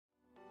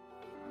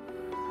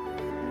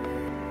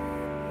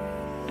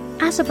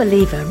As a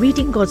believer,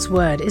 reading God's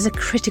Word is a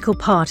critical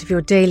part of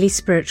your daily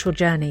spiritual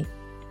journey.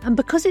 And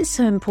because it's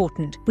so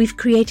important, we've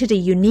created a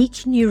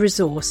unique new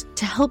resource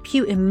to help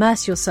you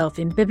immerse yourself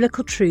in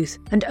biblical truth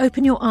and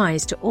open your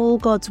eyes to all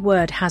God's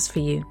Word has for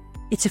you.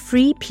 It's a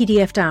free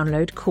PDF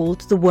download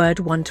called The Word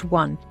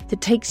 1-to-1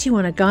 that takes you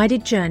on a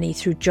guided journey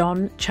through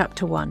John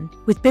chapter 1.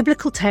 With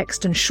biblical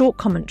text and short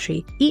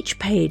commentary, each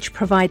page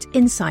provides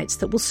insights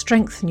that will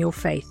strengthen your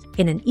faith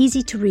in an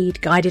easy-to-read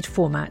guided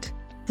format.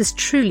 There's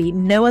truly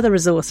no other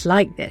resource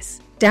like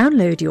this.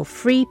 Download your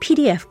free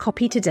PDF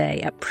copy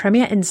today at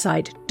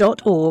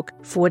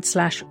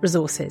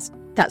premierinsight.org/resources.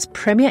 That's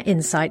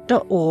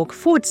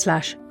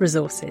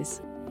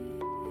premierinsight.org/resources.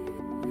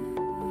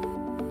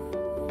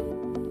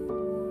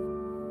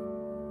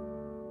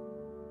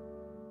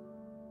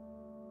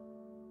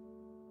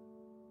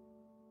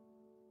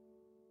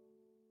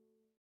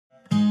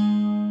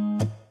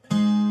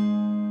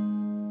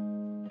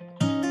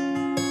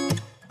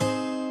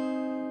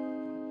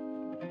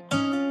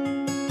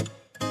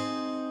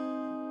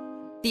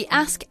 The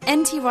Ask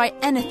NT Wright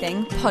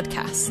Anything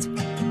podcast.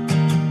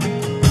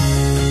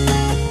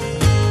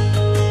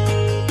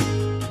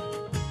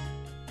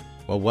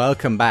 Well,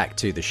 welcome back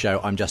to the show.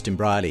 I'm Justin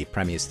Brierley,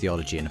 Premier's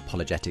Theology and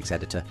Apologetics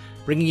Editor,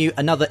 bringing you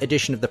another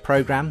edition of the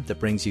programme that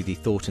brings you the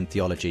thought and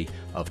theology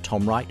of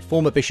Tom Wright,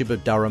 former Bishop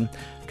of Durham,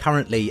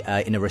 currently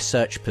in a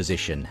research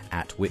position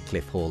at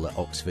Wycliffe Hall at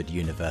Oxford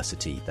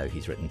University, though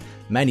he's written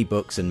many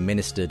books and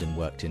ministered and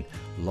worked in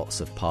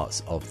lots of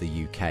parts of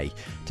the UK.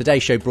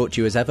 Today's show brought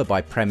to you as ever by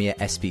Premier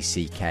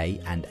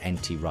SPCK and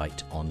NT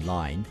Wright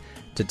Online.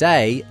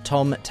 Today,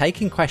 Tom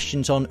taking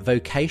questions on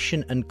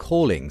vocation and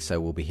calling.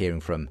 So we'll be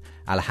hearing from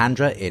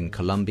Alejandra in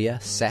Colombia,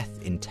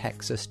 Seth in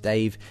Texas,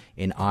 Dave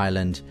in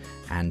Ireland,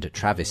 and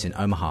Travis in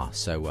Omaha.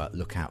 So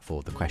look out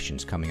for the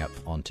questions coming up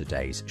on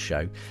today's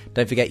show.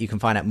 Don't forget you can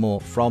find out more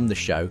from the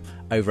show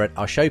over at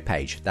our show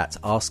page. That's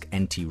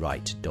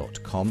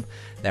askntwright.com.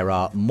 There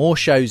are more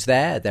shows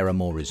there, there are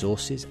more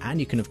resources, and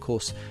you can, of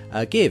course,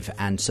 give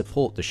and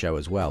support the show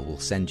as well. We'll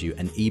send you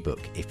an ebook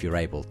if you're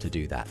able to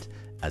do that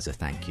as a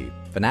thank you.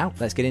 For now,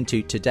 let's get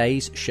into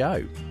today's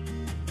show.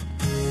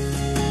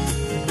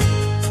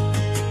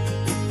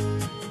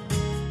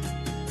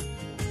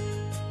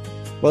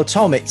 Well,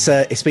 Tom,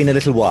 it's been a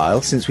little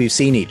while since we've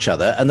seen each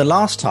other, and the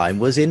last time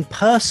was in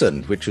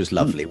person, which was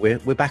lovely.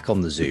 We're back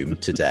on the Zoom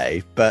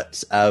today,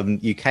 but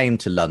you came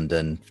to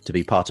London to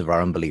be part of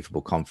our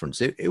unbelievable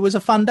conference. It was a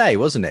fun day,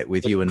 wasn't it,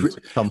 with you and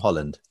Tom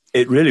Holland?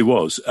 It really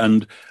was,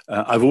 and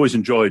I've always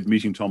enjoyed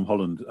meeting Tom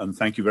Holland, and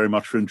thank you very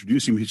much for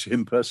introducing me to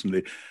him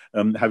personally,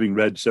 having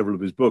read several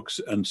of his books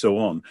and so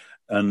on.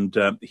 And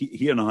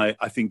he and I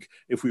think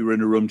if we were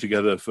in a room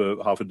together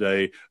for half a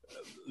day,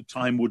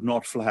 time would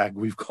not flag.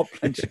 We've got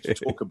plenty to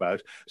talk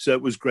about. So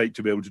it was great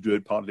to be able to do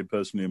it partly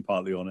personally and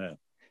partly on air.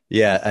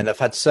 Yeah, and I've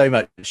had so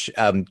much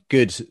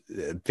good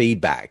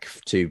feedback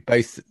to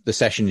both the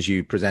sessions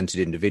you presented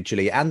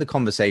individually and the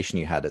conversation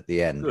you had at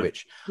the end,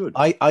 which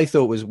I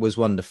thought was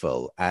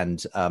wonderful.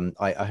 And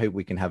I hope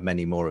we can have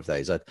many more of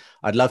those.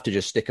 I'd love to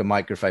just stick a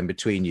microphone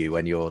between you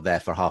when you're there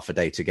for half a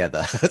day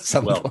together at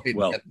some point.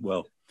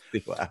 Well.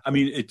 I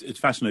mean,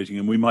 it's fascinating,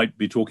 and we might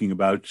be talking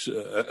about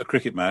a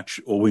cricket match,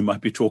 or we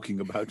might be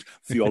talking about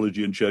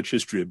theology and church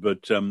history,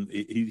 but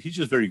he's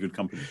just very good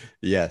company.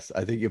 Yes,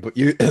 I think you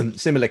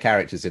similar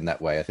characters in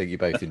that way. I think you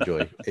both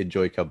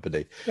enjoy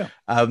company. Yeah.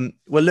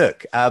 Well,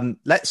 look,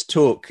 let's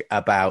talk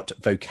about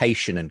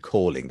vocation and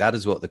calling. That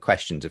is what the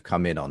questions have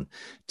come in on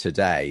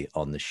today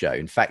on the show.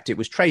 In fact, it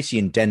was Tracy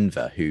in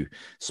Denver who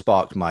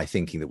sparked my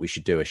thinking that we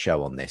should do a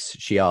show on this.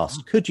 She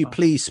asked, could you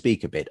please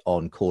speak a bit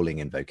on calling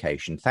and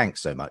vocation?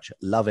 Thanks so much.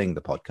 Loving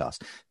the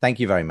podcast. Thank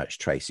you very much,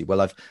 Tracy.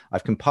 Well,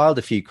 I've compiled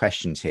a few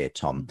questions here,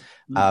 Tom.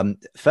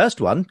 First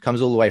one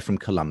comes all the way from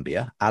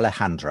Colombia.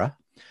 Alejandra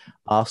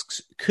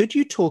asks, could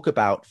you talk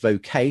about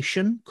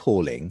vocation,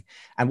 calling,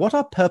 and what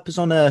our purpose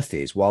on earth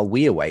is while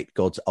we await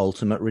God's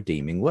ultimate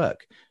redeeming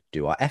work?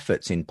 Do our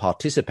efforts in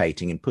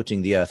participating in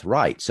putting the earth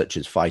right, such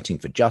as fighting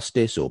for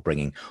justice or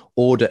bringing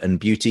order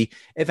and beauty,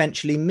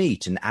 eventually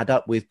meet and add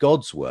up with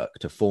God's work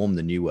to form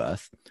the new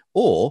earth?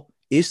 Or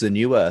is the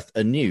new earth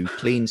a new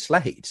clean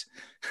slate?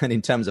 And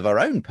in terms of our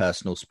own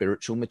personal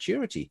spiritual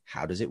maturity,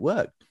 how does it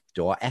work?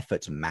 Do our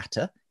efforts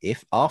matter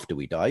if after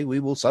we die, we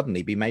will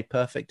suddenly be made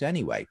perfect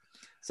anyway?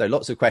 So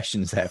lots of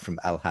questions there from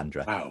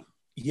Alejandra. Wow.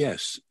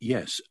 Yes.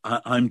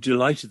 I'm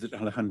delighted that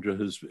Alejandra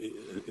has,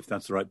 if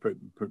that's the right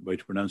way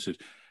to pronounce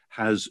it,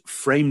 has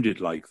framed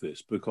it like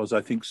this, because I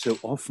think so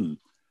often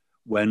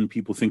when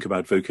people think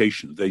about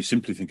vocation, they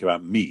simply think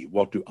about me.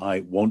 What do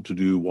I want to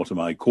do? What am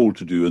I called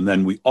to do? And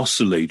then we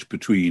oscillate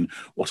between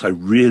what I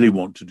really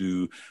want to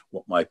do,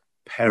 what my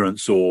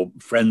parents or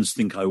friends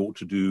think I ought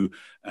to do,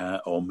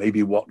 or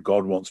maybe what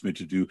God wants me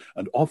to do.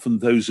 And often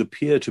those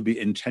appear to be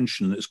in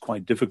tension. It's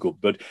quite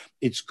difficult, but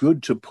it's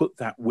good to put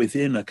that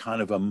within a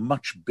kind of a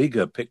much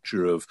bigger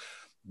picture of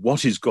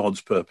what is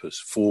God's purpose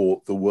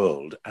for the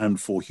world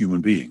and for human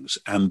beings.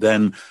 And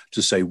then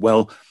to say,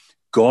 well,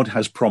 God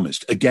has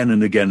promised again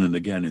and again and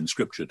again in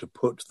Scripture to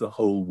put the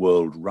whole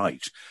world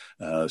right.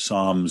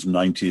 Psalms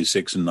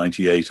 96 and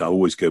 98, I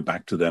always go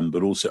back to them,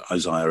 but also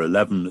Isaiah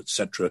 11,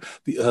 etc.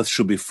 The earth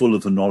shall be full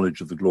of the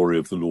knowledge of the glory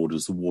of the Lord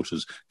as the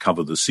waters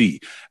cover the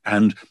sea.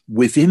 And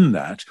within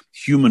that,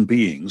 human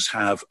beings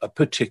have a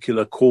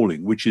particular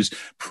calling, which is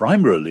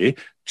primarily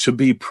to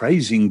be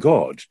praising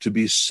God, to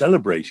be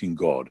celebrating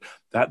God.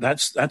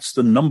 That's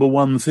the number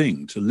one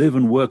thing, to live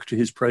and work to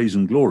his praise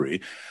and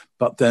glory.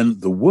 But then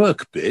the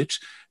work bit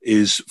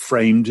is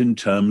framed in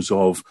terms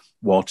of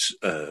what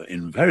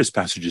in various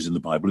passages in the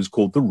Bible is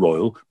called the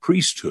royal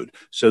priesthood.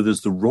 So there's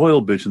the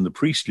royal bit and the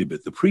priestly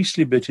bit. The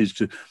priestly bit is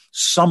to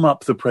sum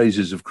up the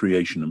praises of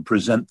creation and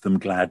present them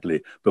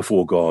gladly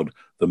before God,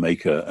 the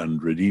Maker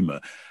and Redeemer.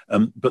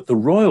 But the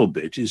royal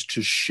bit is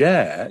to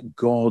share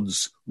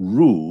God's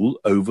rule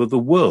over the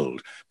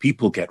world.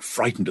 People get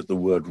frightened at the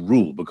word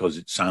rule because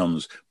it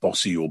sounds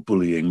bossy or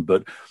bullying,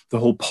 but the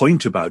whole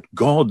point about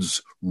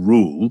God's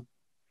rule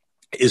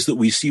is that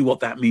we see what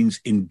that means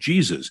in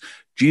Jesus.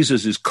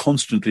 Jesus is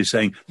constantly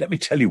saying, let me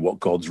tell you what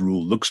God's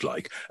rule looks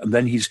like. And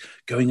then he's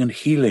going and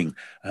healing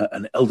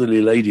an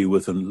elderly lady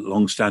with a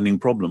long-standing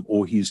problem,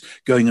 or he's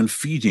going and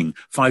feeding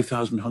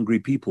 5,000 hungry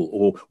people,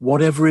 or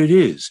whatever it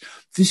is.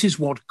 This is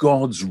what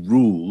God's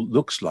rule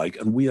looks like,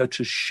 and we are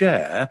to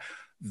share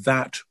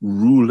that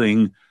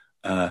ruling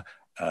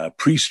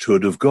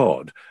priesthood of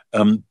God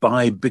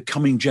by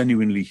becoming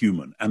genuinely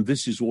human. And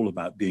this is all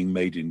about being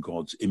made in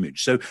God's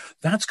image. So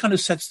that kind of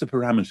sets the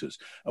parameters.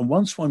 And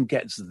once one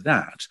gets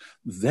that,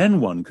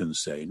 then one can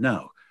say,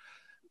 now,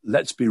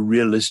 let's be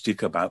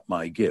realistic about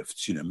my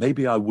gifts. You know,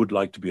 maybe I would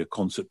like to be a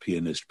concert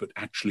pianist, but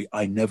actually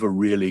I never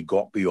really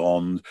got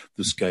beyond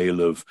the scale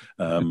of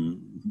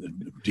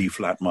D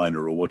flat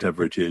minor or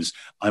whatever it is.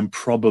 I'm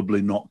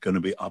probably not going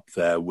to be up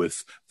there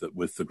with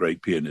the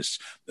great pianists.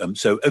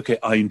 So, okay,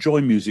 I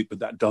enjoy music, but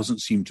that doesn't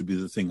seem to be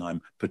the thing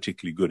I'm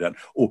particularly good at,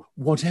 or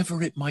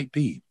whatever it might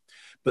be.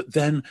 But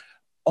then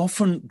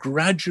often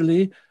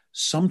gradually,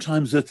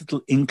 sometimes there's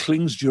little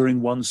inklings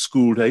during one's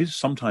school days,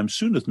 sometimes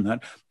sooner than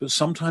that, but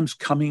sometimes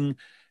coming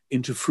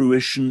into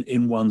fruition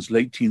in one's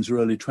late teens or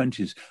early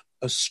 20s,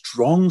 a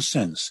strong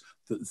sense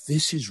that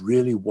this is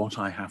really what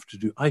I have to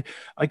do.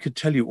 I could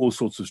tell you all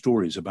sorts of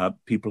stories about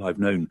people I've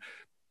known.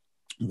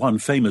 One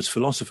famous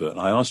philosopher, and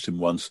I asked him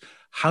once,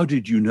 how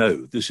did you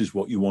know this is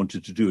what you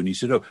wanted to do? And he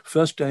said,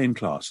 first day in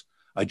class,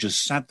 I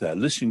just sat there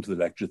listening to the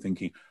lecture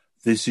thinking,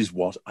 this is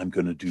what I'm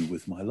going to do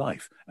with my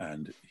life.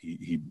 And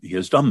he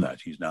has done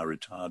that. He's now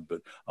retired,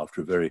 but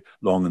after a very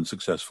long and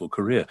successful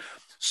career.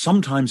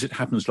 Sometimes it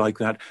happens like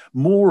that.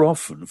 More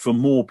often, for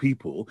more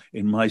people,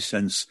 in my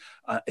sense,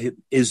 it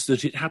is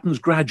that it happens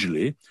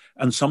gradually,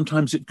 and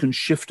sometimes it can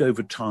shift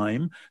over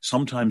time.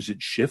 Sometimes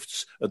it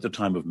shifts at the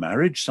time of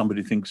marriage.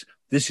 Somebody thinks,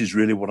 this is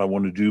really what I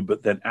want to do,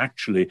 but then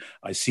actually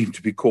I seem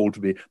to be called to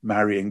be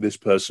marrying this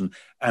person,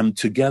 and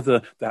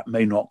together that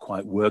may not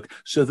quite work.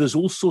 So there's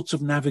all sorts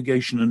of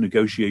navigation and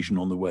negotiation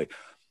on the way.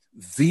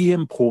 The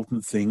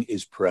important thing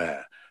is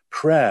prayer.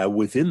 Prayer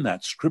within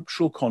that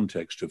scriptural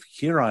context of,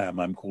 here I am,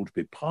 I'm called to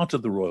be part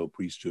of the royal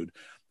priesthood.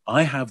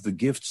 I have the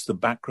gifts, the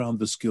background,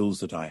 the skills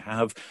that I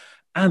have.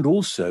 And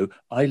also,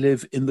 I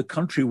live in the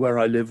country where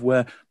I live,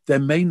 where there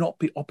may not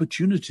be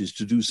opportunities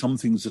to do some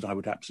things that I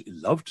would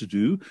absolutely love to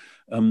do,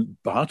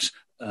 but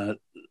I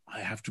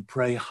have to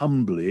pray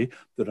humbly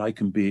that I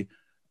can be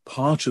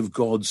part of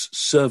God's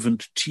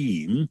servant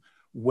team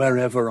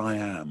wherever I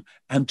am,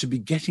 and to be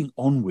getting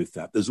on with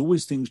that. There's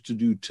always things to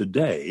do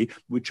today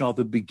which are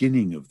the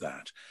beginning of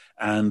that,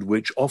 and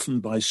which often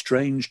by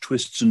strange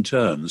twists and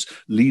turns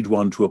lead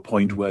one to a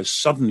point where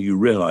suddenly you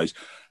realize,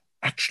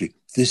 actually,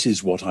 this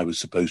is what I was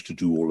supposed to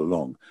do all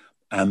along.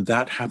 And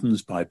that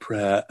happens by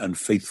prayer and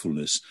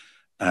faithfulness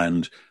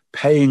and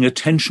paying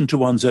attention to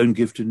one's own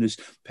giftedness,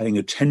 paying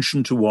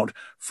attention to what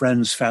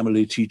friends,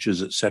 family,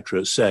 teachers,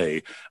 etc.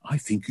 say. I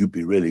think you'd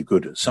be really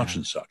good at such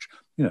and such.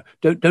 You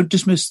know, don't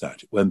dismiss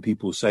that when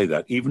people say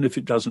that, even if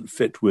it doesn't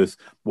fit with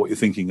what you're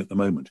thinking at the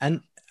moment.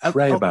 And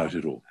pray about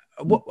it all.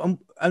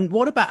 And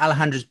what about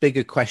Alejandra's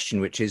bigger question,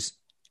 which is,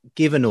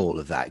 given all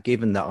of that,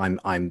 given that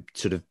I'm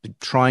sort of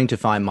trying to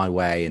find my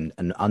way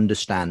and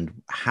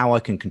understand how I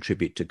can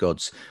contribute to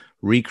God's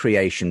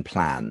recreation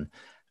plan,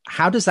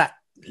 how does that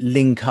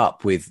link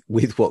up with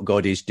what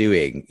God is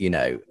doing, you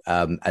know,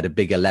 at a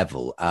bigger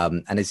level?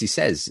 And as he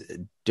says,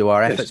 do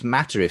our efforts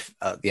matter if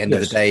at the end of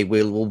the day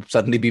we'll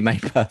suddenly be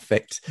made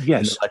perfect?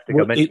 Yes.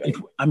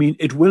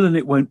 It will and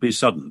it won't be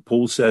sudden.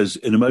 Paul says,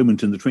 in a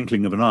moment, in the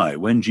twinkling of an eye,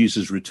 when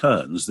Jesus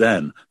returns,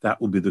 then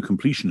that will be the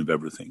completion of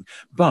everything.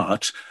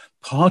 But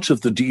part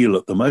of the deal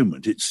at the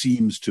moment, it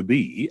seems to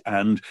be,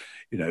 and,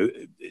 you know,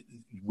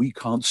 we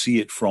can't see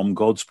it from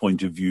God's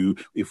point of view.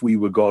 If we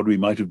were God, we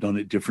might have done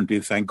it differently.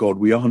 Thank God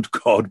we aren't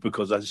God,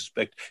 because I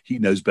suspect he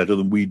knows better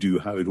than we do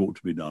how it ought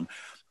to be done.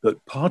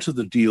 But part of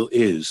the deal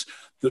is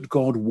that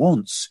God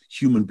wants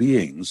human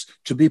beings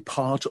to be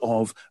part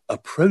of a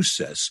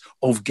process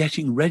of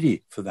getting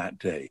ready for that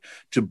day,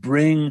 to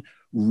bring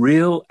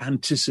real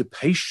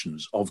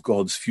anticipations of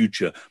God's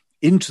future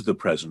into the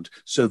present,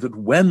 so that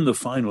when the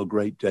final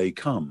great day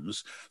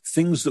comes,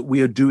 things that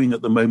we are doing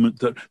at the moment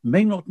that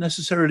may not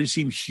necessarily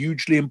seem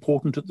hugely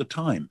important at the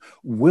time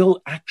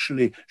will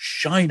actually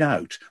shine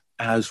out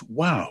as,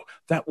 wow,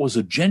 that was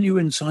a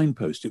genuine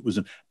signpost. It was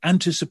an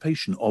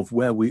anticipation of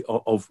where we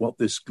are, of what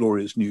this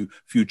glorious new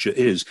future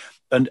is.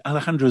 And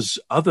Alejandra's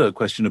other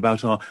question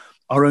about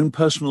our own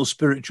personal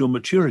spiritual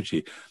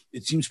maturity,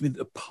 it seems to me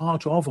that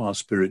part of our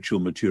spiritual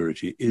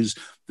maturity is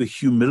the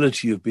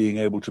humility of being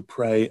able to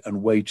pray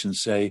and wait and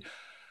say,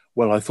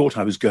 well, I thought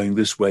I was going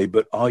this way,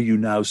 but are you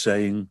now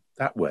saying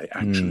that way,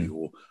 actually,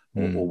 or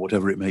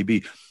whatever it may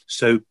be?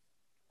 So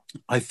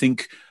I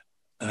think,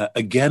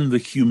 again, the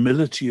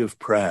humility of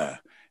prayer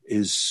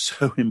is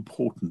so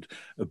important,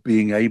 of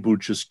being able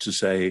just to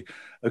say,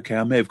 okay,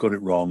 I may have got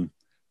it wrong.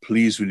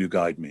 Please, will you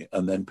guide me?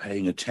 And then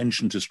paying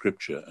attention to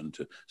scripture and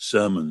to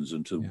sermons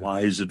and to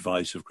wise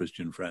advice of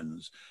Christian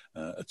friends,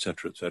 et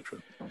cetera, et cetera.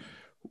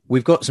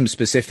 We've got some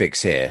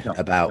specifics here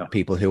about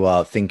people who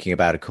are thinking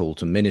about a call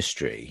to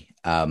ministry.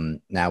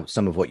 Now,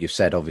 some of what you've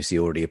said obviously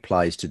already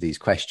applies to these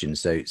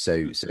questions. So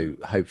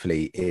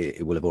hopefully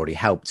it will have already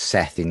helped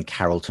Seth in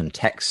Carrollton,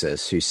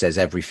 Texas, who says,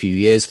 every few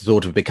years, the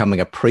thought of becoming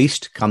a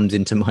priest comes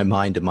into my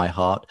mind and my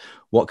heart.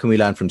 What can we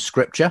learn from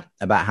scripture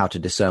about how to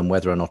discern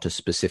whether or not a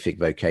specific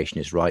vocation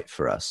is right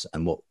for us?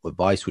 And what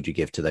advice would you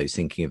give to those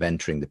thinking of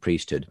entering the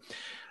priesthood?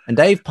 And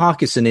Dave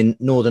Parkinson in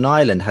Northern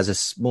Ireland has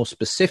a more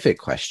specific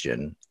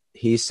question.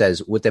 He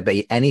says, would there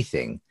be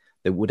anything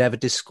that would ever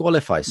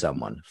disqualify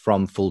someone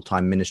from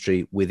full-time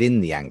ministry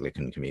within the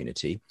Anglican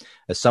community?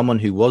 As someone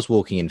who was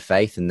walking in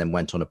faith and then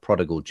went on a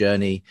prodigal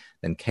journey,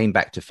 then came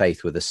back to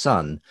faith with a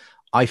son,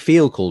 I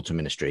feel called to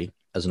ministry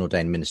as an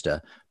ordained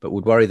minister, but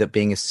would worry that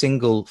being a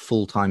single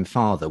full-time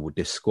father would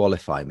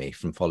disqualify me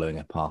from following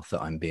a path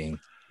that I'm being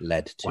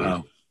led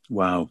to.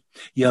 Wow.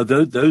 Yeah,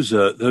 those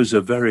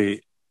are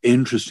very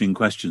interesting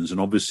questions.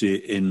 And obviously,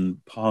 in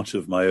part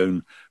of my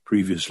own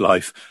previous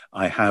life,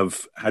 I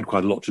have had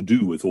quite a lot to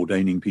do with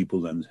ordaining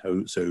people, and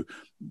so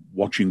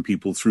watching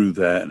people through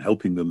there and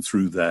helping them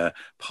through their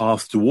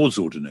path towards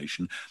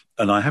ordination.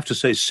 And I have to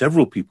say,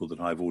 several people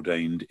that I've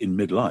ordained in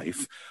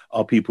midlife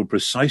are people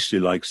precisely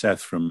like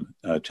Seth from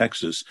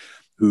Texas,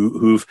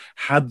 who've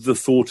had the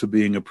thought of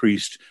being a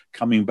priest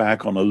coming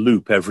back on a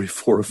loop every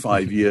 4 or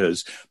 5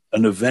 years.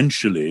 And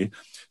eventually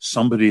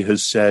somebody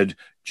has said,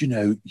 do you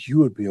know, you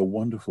would be a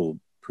wonderful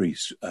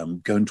priest,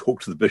 go and talk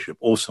to the bishop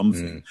or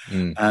something.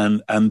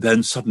 And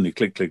then suddenly,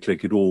 click, click,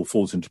 click, it all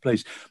falls into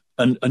place.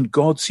 And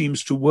God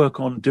seems to work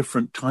on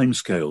different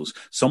timescales.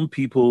 Some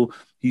people,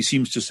 he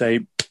seems to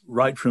say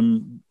right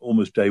from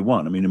almost day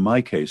one. I mean, in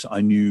my case,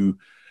 I knew,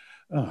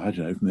 I don't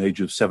know, from the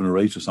age of 7 or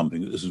 8 or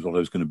something, that this is what I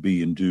was going to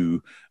be and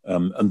do.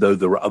 And though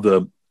there were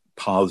other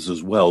paths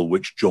as well,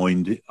 which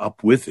joined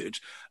up with it,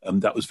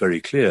 that was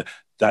very clear.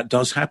 That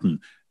does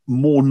happen.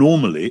 More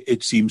normally,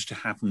 it seems to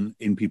happen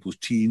in people's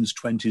teens,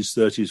 20s,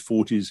 30s,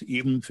 40s,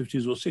 even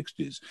 50s or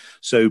 60s.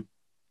 So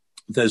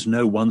there's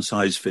no one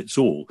size fits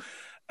all.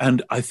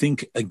 And I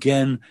think,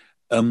 again,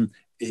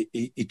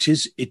 it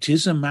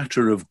is a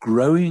matter of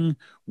growing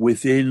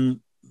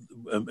within,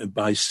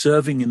 by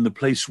serving in the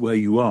place where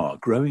you are,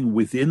 growing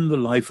within the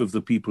life of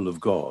the people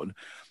of God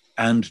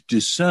and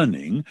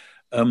discerning.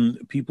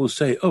 People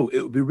say, oh,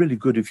 it would be really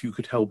good if you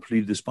could help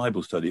lead this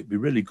Bible study. It'd be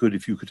really good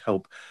if you could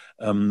help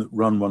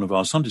run one of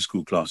our Sunday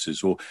school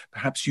classes, or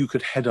perhaps you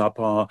could head up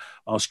our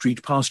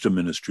street pastor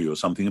ministry or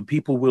something. And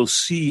people will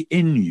see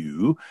in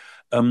you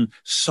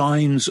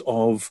signs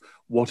of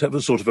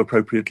whatever sort of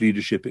appropriate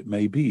leadership it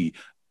may be.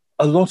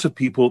 A lot of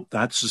people,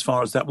 that's as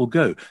far as that will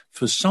go.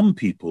 For some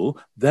people,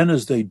 then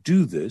as they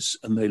do this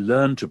and they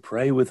learn to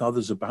pray with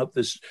others about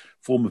this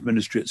form of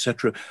ministry,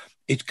 etc.,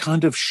 it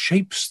kind of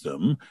shapes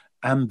them.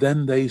 And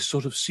then they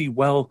sort of see,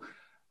 well,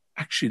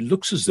 actually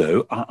looks as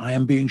though I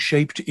am being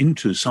shaped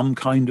into some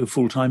kind of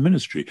full-time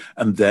ministry.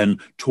 And then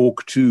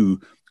talk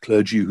to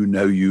clergy who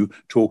know you,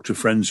 talk to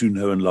friends who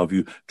know and love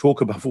you,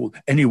 talk about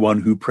anyone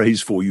who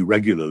prays for you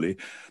regularly.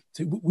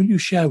 Say, will you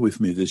share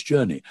with me this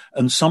journey?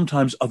 And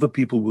sometimes other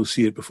people will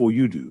see it before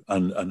you do.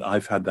 And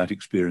I've had that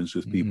experience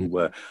with people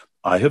where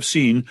I have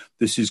seen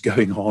this is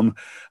going on,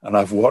 and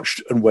I've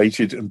watched and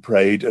waited and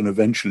prayed, and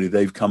eventually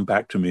they've come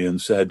back to me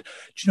and said, do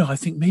you know, I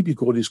think maybe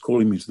God is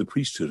calling me to the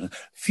priesthood. And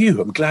phew,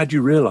 I'm glad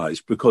you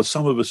realized, because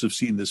some of us have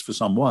seen this for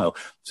some while.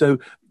 So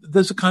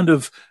there's a kind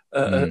of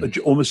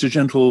almost a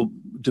gentle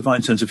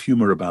divine sense of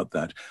humor about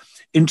that.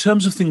 In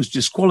terms of things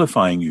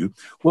disqualifying you,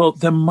 well,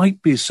 there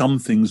might be some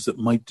things that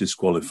might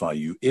disqualify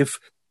you if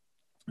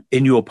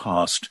in your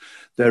past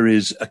there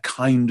is a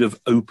kind of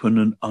open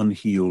and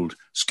unhealed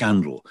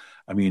scandal.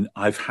 I mean,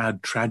 I've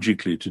had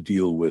tragically to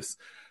deal with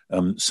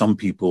some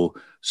people,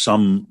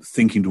 some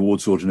thinking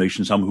towards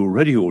ordination, some who are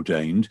already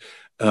ordained,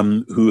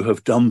 who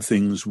have done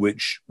things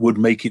which would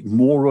make it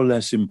more or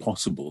less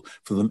impossible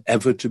for them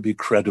ever to be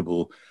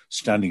credible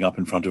standing up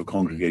in front of a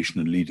congregation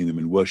and leading them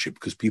in worship,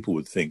 because people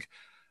would think,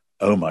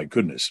 oh my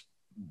goodness,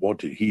 what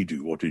did he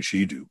do? What did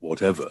she do?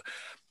 Whatever.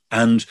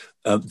 And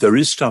there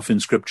is stuff in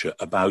Scripture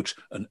about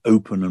an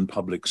open and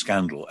public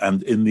scandal.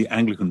 And in the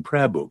Anglican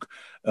prayer book,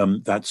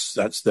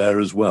 that's there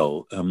as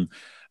well.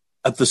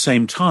 At the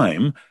same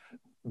time,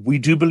 we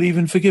do believe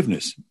in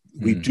forgiveness.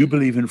 We do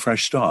believe in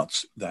fresh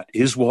starts. That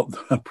is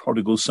what the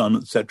prodigal son,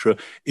 etc.,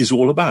 is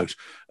all about.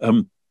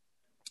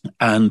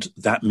 And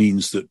that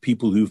means that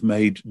people who've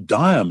made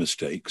dire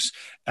mistakes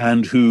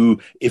and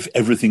who, if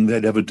everything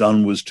they'd ever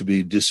done was to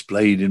be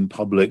displayed in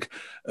public,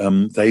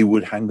 they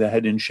would hang their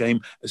head in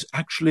shame. As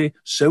actually,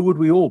 so would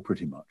we all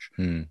pretty much.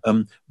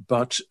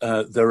 But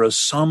there are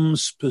some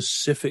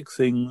specific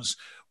things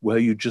where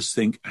you just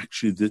think,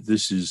 actually, that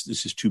this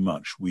is too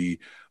much.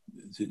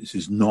 This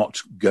is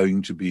not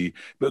going to be,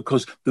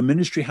 because the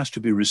ministry has to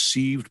be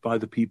received by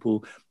the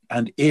people.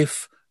 And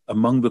if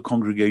among the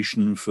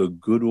congregation, for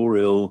good or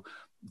ill,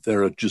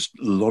 there are just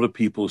a lot of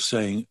people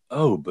saying,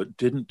 oh, but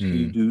didn't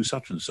he do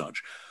such and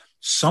such?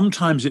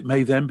 Sometimes it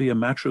may then be a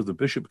matter of the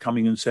bishop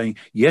coming and saying,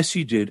 yes,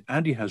 he did,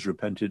 and he has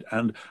repented,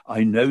 and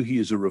I know he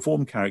is a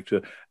reformed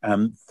character,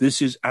 and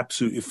this is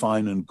absolutely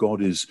fine, and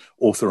God is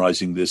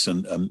authorizing this,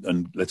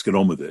 and let's get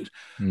on with it.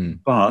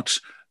 But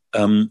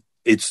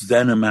it's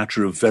then a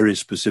matter of very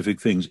specific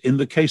things. In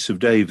the case of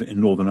Dave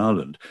in Northern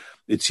Ireland,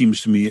 it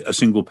seems to me a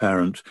single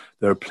parent.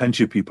 There are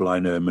plenty of people I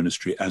know in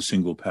ministry as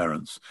single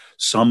parents.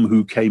 Some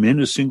who came in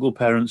as single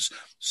parents,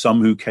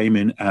 some who came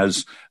in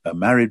as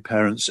married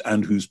parents,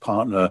 and whose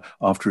partner,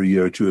 after a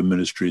year or two in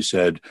ministry,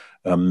 said,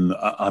 I'm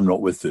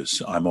not with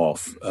this, I'm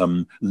off,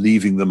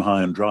 leaving them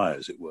high and dry,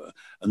 as it were.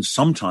 And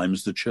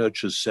sometimes the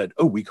church has said,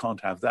 oh, we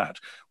can't have that,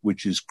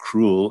 which is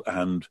cruel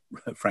and,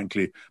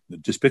 frankly,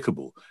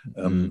 despicable,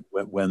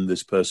 when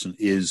this person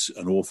is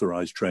an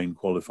authorized, trained,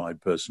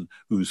 qualified person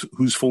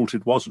whose fault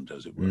it wasn't,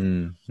 as it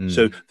were.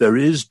 So there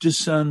is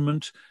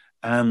discernment.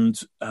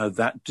 And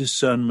that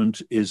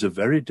discernment is a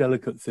very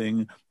delicate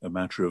thing, a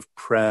matter of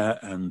prayer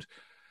and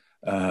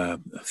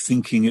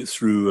thinking it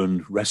through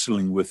and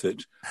wrestling with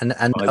it. And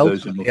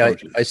ultimately,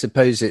 I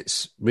suppose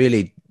it's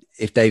really,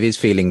 if Dave is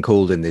feeling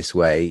called in this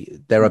way,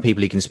 there are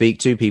people he can speak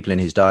to, people in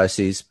his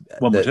diocese.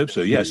 One would hope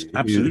so, yes,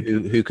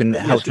 absolutely. Who can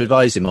help to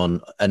advise him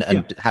on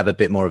and have a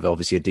bit more of,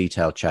 obviously, a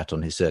detailed chat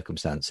on his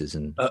circumstances.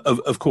 And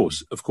Of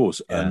course.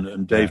 Yeah.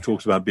 And Dave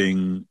talks about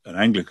being an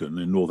Anglican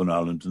in Northern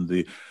Ireland, and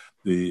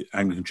the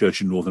Anglican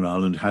Church in Northern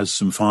Ireland has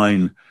some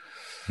fine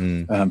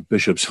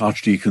bishops,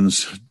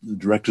 archdeacons,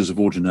 directors of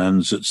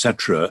ordinands,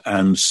 etc.,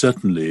 and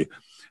certainly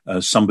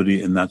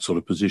somebody in that sort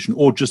of position,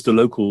 or just the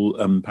local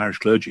parish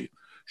clergy,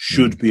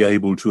 should be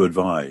able to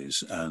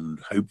advise, and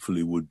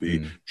hopefully would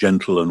be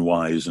gentle and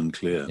wise and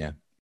clear. Yeah.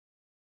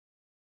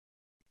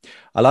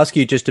 I'll ask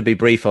you just to be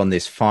brief on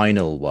this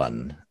final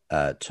one,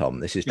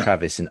 Tom. This is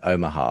Travis in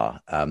Omaha,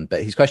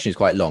 but his question is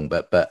quite long,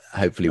 but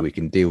hopefully we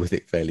can deal with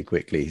it fairly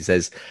quickly. He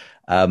says,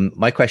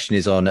 my question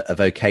is on a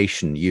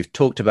vocation. You've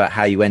talked about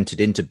how you entered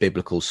into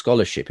biblical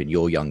scholarship in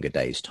your younger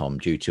days, Tom,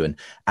 due to an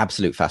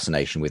absolute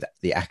fascination with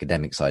the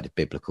academic side of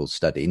biblical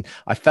study. And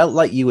I felt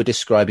like you were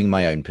describing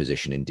my own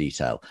position in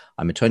detail.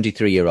 I'm a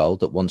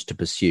 23-year-old that wants to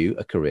pursue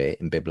a career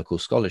in biblical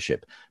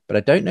scholarship, but I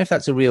don't know if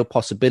that's a real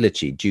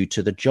possibility due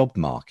to the job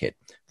market.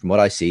 From what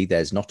I see,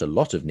 there's not a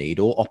lot of need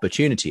or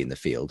opportunity in the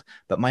field,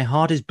 but my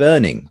heart is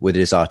burning with a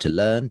desire to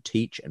learn,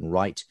 teach, and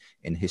write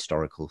in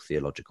historical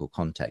theological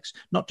context,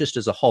 not just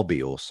as a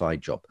hobby or side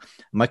job.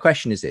 My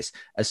question is this: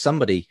 as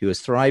somebody who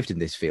has thrived in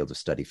this field of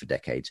study for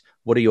decades,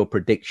 what are your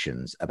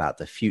predictions about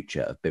the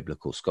future of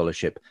biblical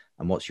scholarship,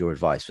 and what's your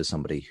advice for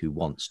somebody who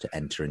wants to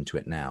enter into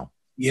it now?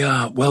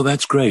 Yeah, well,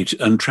 that's great.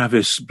 And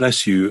Travis,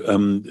 bless you.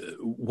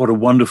 What a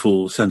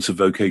wonderful sense of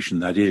vocation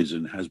that is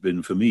and has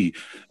been for me.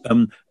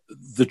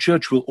 The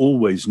church will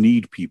always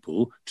need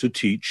people to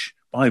teach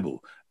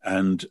Bible,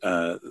 and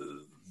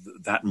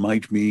that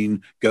might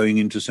mean going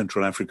into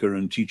Central Africa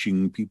and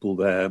teaching people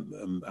there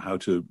how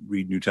to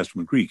read New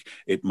Testament Greek.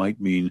 It might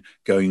mean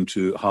going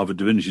to Harvard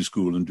Divinity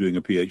School and doing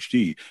a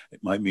PhD.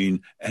 It might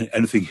mean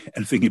anything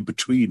in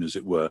between, as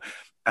it were.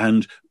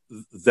 And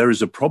there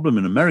is a problem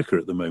in America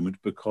at the moment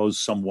because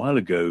some while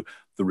ago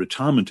the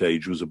retirement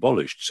age was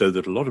abolished, so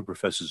that a lot of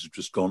professors have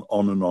just gone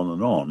on and on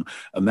and on.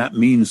 And that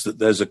means that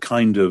there's a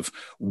kind of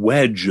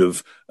wedge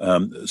of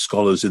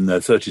scholars in their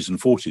 30s and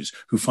 40s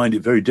who find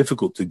it very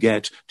difficult to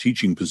get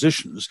teaching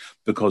positions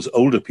because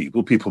older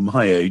people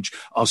my age,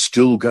 are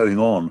still going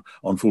on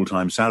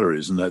full-time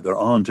salaries, and that there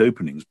aren't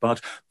openings. But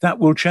that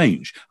will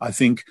change. I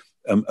think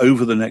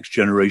over the next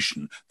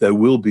generation, there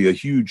will be a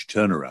huge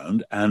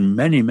turnaround, and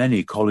many,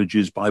 many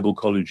colleges, Bible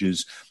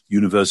colleges,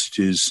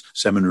 universities,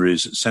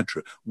 seminaries,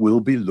 etc., will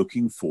be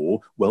looking for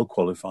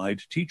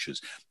well-qualified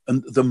teachers.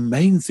 And the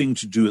main thing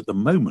to do at the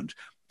moment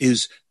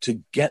is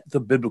to get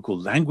the biblical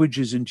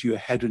languages into your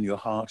head and your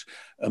heart,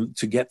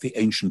 to get the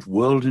ancient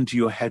world into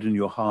your head and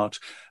your heart,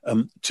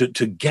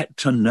 to get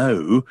to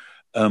know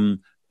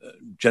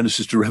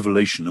Genesis to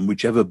Revelation, and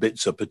whichever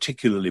bits are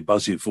particularly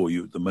buzzy for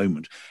you at the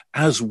moment,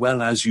 as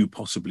well as you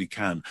possibly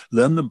can.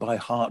 Learn them by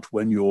heart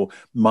when your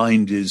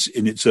mind is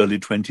in its early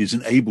 20s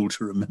and able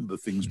to remember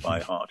things by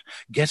heart.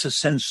 Get a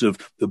sense of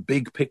the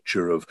big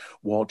picture of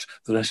what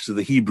the rest of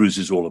the Hebrews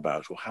is all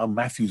about, or how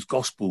Matthew's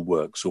gospel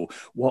works, or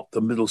what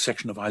the middle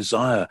section of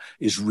Isaiah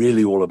is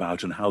really all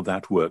about and how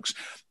that works.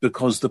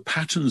 Because the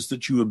patterns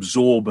that you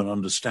absorb and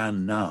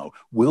understand now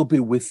will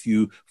be with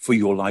you for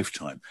your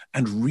lifetime.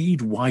 And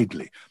read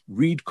widely.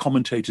 Read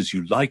commentators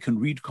you like and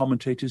read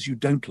commentators you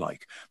don't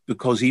like,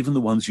 because even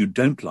the ones you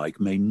don't like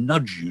may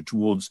nudge you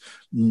towards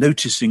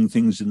noticing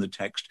things in the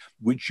text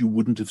which you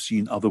wouldn't have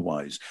seen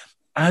otherwise.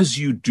 As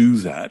you do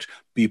that,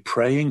 be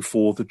praying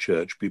for the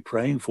church, be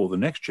praying for the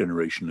next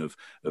generation of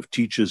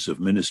teachers, of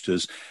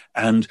ministers,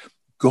 and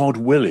God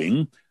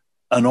willing,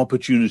 an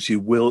opportunity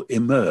will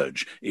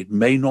emerge. It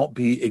may not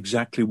be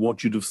exactly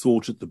what you'd have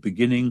thought at the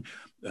beginning.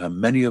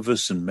 Many of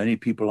us and many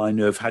people I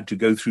know have had to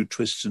go through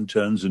twists and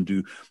turns and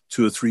do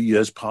 2 or 3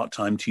 years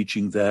part-time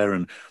teaching there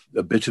and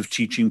a bit of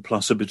teaching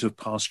plus a bit of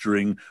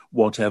pastoring,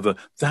 whatever.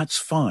 That's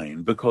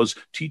fine, because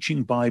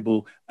teaching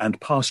Bible and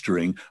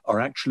pastoring are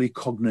actually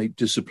cognate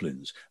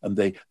disciplines, and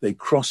they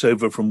cross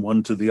over from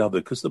one to the other,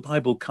 because the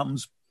Bible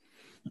comes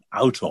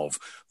out of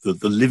the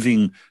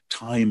living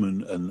time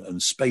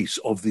and space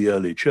of the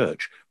early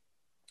church.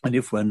 And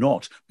if we're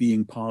not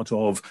being part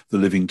of the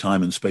living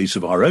time and space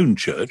of our own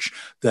church,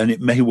 then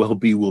it may well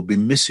be we'll be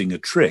missing a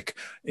trick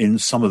in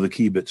some of the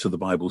key bits of the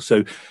Bible.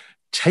 So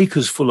take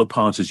as full a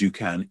part as you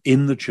can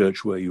in the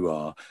church where you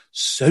are.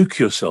 Soak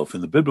yourself in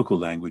the biblical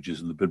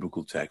languages and the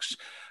biblical texts,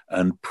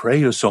 and pray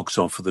your socks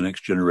off for the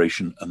next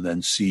generation, and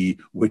then see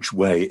which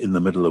way in the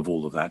middle of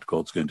all of that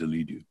God's going to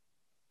lead you.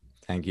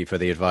 Thank you for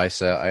the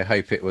advice. I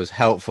hope it was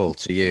helpful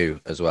to you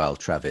as well,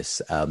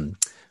 Travis.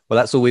 Well,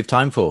 that's all we've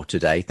time for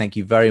today. Thank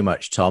you very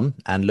much, Tom,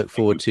 and look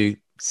forward to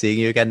seeing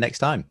you again next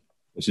time.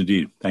 Yes,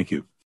 indeed. Thank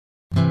you.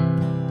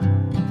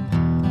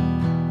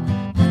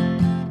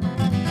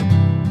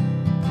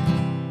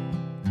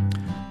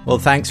 Well,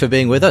 thanks for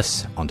being with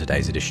us on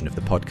today's edition of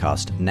the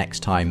podcast. Next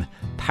time,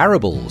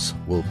 parables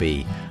will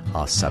be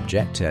our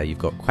subject. You've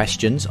got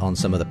questions on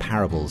some of the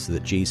parables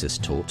that Jesus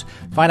taught.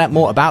 Find out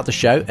more about the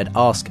show at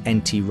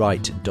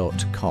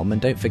asktwright.com.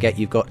 And don't forget,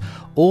 you've got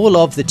all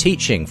of the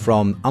teaching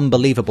from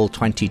Unbelievable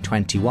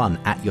 2021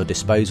 at your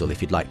disposal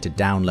if you'd like to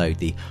download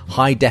the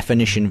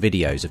high-definition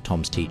videos of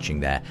Tom's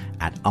teaching there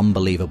at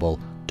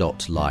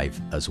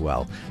unbelievable.live as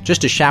well.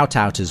 Just a shout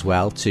out as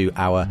well to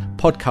our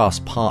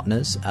podcast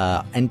partners,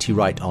 NT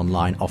Wright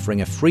Online,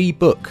 offering a free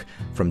book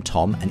from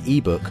Tom, an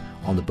ebook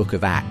on the Book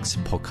of Acts.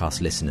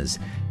 Podcast listeners,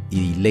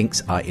 the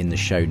links are in the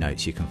show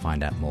notes. You can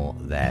find out more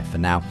there. For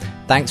now,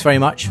 thanks very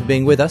much for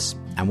being with us,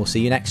 and we'll see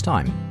you next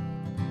time.